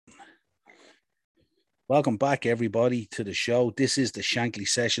Welcome back, everybody, to the show. This is the Shankly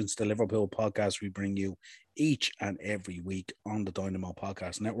Sessions, the Liverpool podcast we bring you each and every week on the Dynamo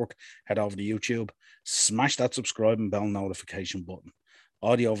Podcast Network. Head over to YouTube, smash that subscribe and bell notification button.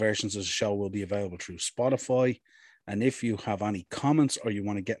 Audio versions of the show will be available through Spotify. And if you have any comments or you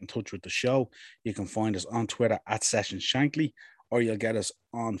want to get in touch with the show, you can find us on Twitter at Sessions Shankly, or you'll get us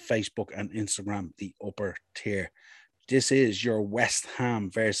on Facebook and Instagram, the upper tier. This is your West Ham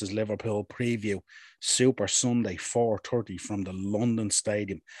versus Liverpool preview. Super Sunday, 4:30 from the London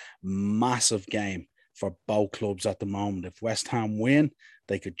Stadium. Massive game for both clubs at the moment. If West Ham win,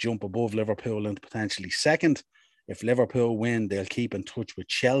 they could jump above Liverpool into potentially second. If Liverpool win, they'll keep in touch with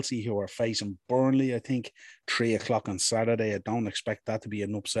Chelsea, who are facing Burnley, I think, 3 o'clock on Saturday. I don't expect that to be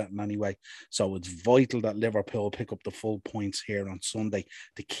an upset in any way. So it's vital that Liverpool pick up the full points here on Sunday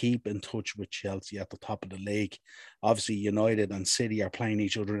to keep in touch with Chelsea at the top of the league. Obviously, United and City are playing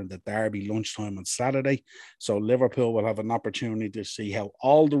each other in the derby lunchtime on Saturday. So Liverpool will have an opportunity to see how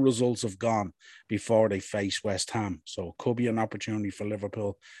all the results have gone before they face West Ham. So it could be an opportunity for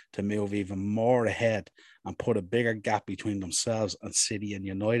Liverpool to move even more ahead and put a bigger gap between themselves and City and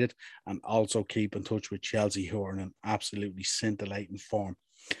United, and also keep in touch with Chelsea, who are in an absolutely scintillating form.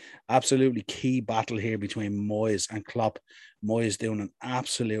 Absolutely key battle here between Moyes and Klopp. Moyes doing an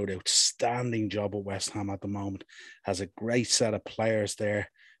absolute outstanding job at West Ham at the moment. Has a great set of players there,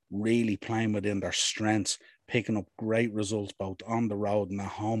 really playing within their strengths, picking up great results both on the road and at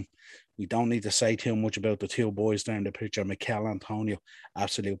home. We don't need to say too much about the two boys there in the picture. Mikel Antonio,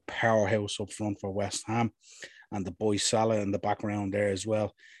 absolute powerhouse up front for West Ham. And the boy Salah in the background there as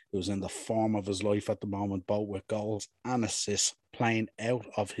well, who's in the form of his life at the moment, both with goals and assists, playing out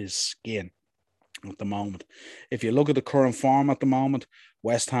of his skin at the moment. If you look at the current form at the moment,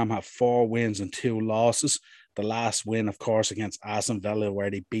 West Ham have 4 wins and 2 losses. The last win, of course, against Aston Villa, where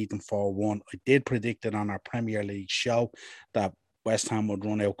they beat them 4-1. I did predict it on our Premier League show that West Ham would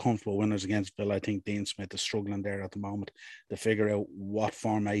run out comfortable winners against Villa. I think Dean Smith is struggling there at the moment to figure out what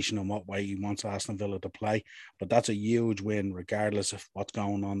formation and what way he wants Aston Villa to play. But that's a huge win, regardless of what's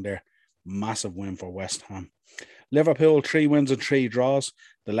going on there. Massive win for West Ham. Liverpool, 3 wins and 3 draws.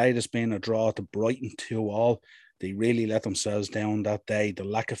 The latest being a draw to Brighton, 2-2. They really let themselves down that day. The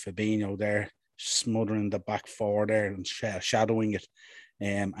lack of Fabinho there, smothering the back four there and shadowing it.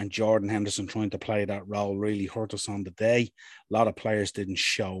 And Jordan Henderson trying to play that role really hurt us on the day. A lot of players didn't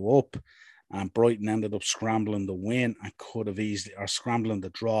show up, and Brighton ended up scrambling the win and could have easily, or scrambling the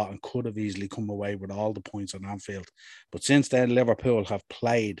draw and could have easily come away with all the points on Anfield. But since then, Liverpool have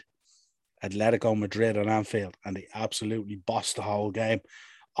played Atletico Madrid on Anfield, and they absolutely bossed the whole game.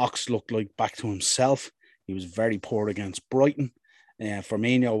 Ox looked like back to himself. He was very poor against Brighton.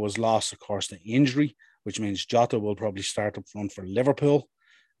 Firmino was lost, of course, to injury, which means Jota will probably start up front for Liverpool.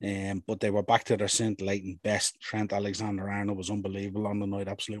 But they were back to their scintillating best. Trent Alexander-Arnold was unbelievable on the night.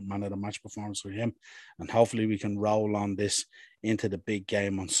 Absolute man of the match performance for him. And hopefully we can roll on this into the big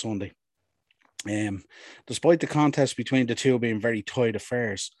game on Sunday. Despite the contest between the two being very tight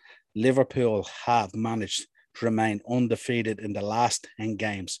affairs, Liverpool have managed to remain undefeated in the last 10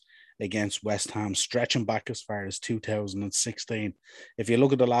 games against West Ham, stretching back as far as 2016. If you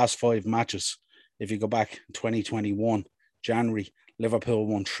look at the last 5 matches, if you go back 2021, January, Liverpool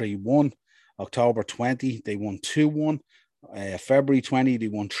won 3-1. October 20, they won 2-1. February 20, they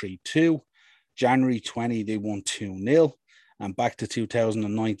won 3-2. January 20, they won 2-0. And back to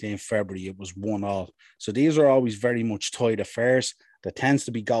 2019, February, it was 1-1. So these are always very much tight affairs. There tends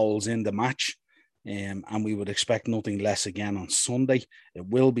to be goals in the match. And we would expect nothing less again on Sunday. It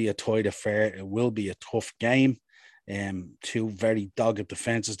will be a tight affair. It will be a tough game. 2 very dogged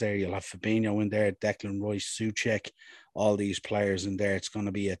defenses there. You'll have Fabinho in there, Declan Rice, Souček, all these players in there. It's going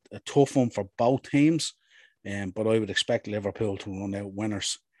to be a tough one for both teams. But I would expect Liverpool to run out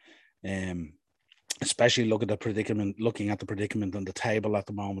winners. Especially looking at the predicament on the table at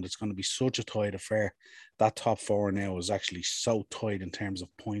the moment. It's going to be such a tight affair. That top 4 now is actually so tight in terms of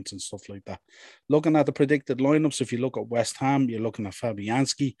points and stuff like that. Looking at the predicted lineups, if you look at West Ham, you're looking at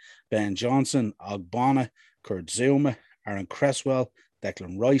Fabianski, Ben Johnson, Ogbonna, Kurt Zouma, Aaron Cresswell,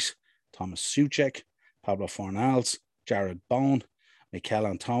 Declan Rice, Thomas Souček, Pablo Fornals, Jared Bowen, Mikel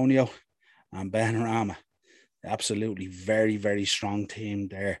Antonio, and Ben Rama. Absolutely very, very strong team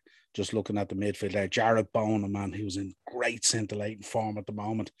there. Just looking at the midfield there, Jared Bowen, a man who's in great scintillating form at the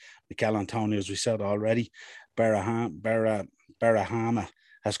moment. Mikel Antonio, as we said already. Berahama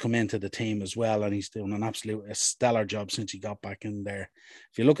has come into the team as well, and he's doing an absolute stellar job since he got back in there.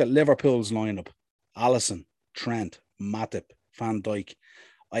 If you look at Liverpool's lineup, Alisson, Trent, Matip, Van Dijk,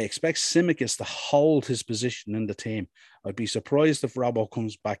 I expect Tsimikas to hold his position in the team. I'd be surprised if Robbo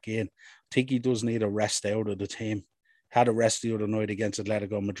comes back in. I think he does need a rest out of the team. Had a rest the other night against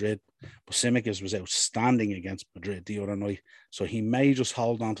Atletico Madrid, but Tsimikas was outstanding against Madrid the other night. So he may just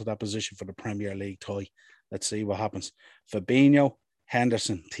hold on to that position for the Premier League tie. Let's see what happens. Fabinho,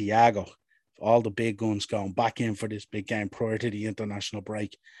 Henderson, Thiago, all the big guns going back in for this big game prior to the international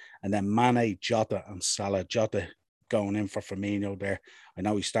break. And then Mane, Jota, and Salah. Jota going in for Firmino there. I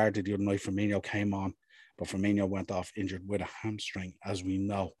know he started the other night. Firmino came on, but Firmino went off injured with a hamstring, as we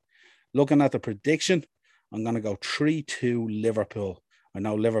know. Looking at the prediction, I'm going to go 3-2 Liverpool. I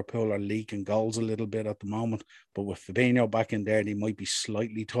know Liverpool are leaking goals a little bit at the moment, but with Fabinho back in there, they might be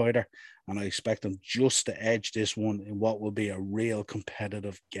slightly tighter, and I expect them just to edge this one in what will be a real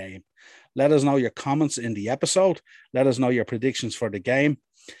competitive game. Let us know your comments in the episode. Let us know your predictions for the game.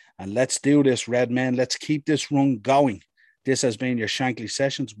 And let's do this, Red Men. Let's keep this run going. This has been your Shankly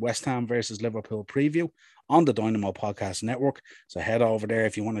Sessions West Ham versus Liverpool preview on the Dynamo Podcast Network. So head over there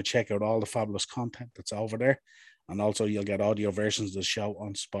if you want to check out all the fabulous content that's over there. And also you'll get audio versions of the show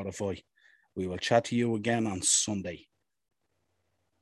on Spotify. We will chat to you again on Sunday.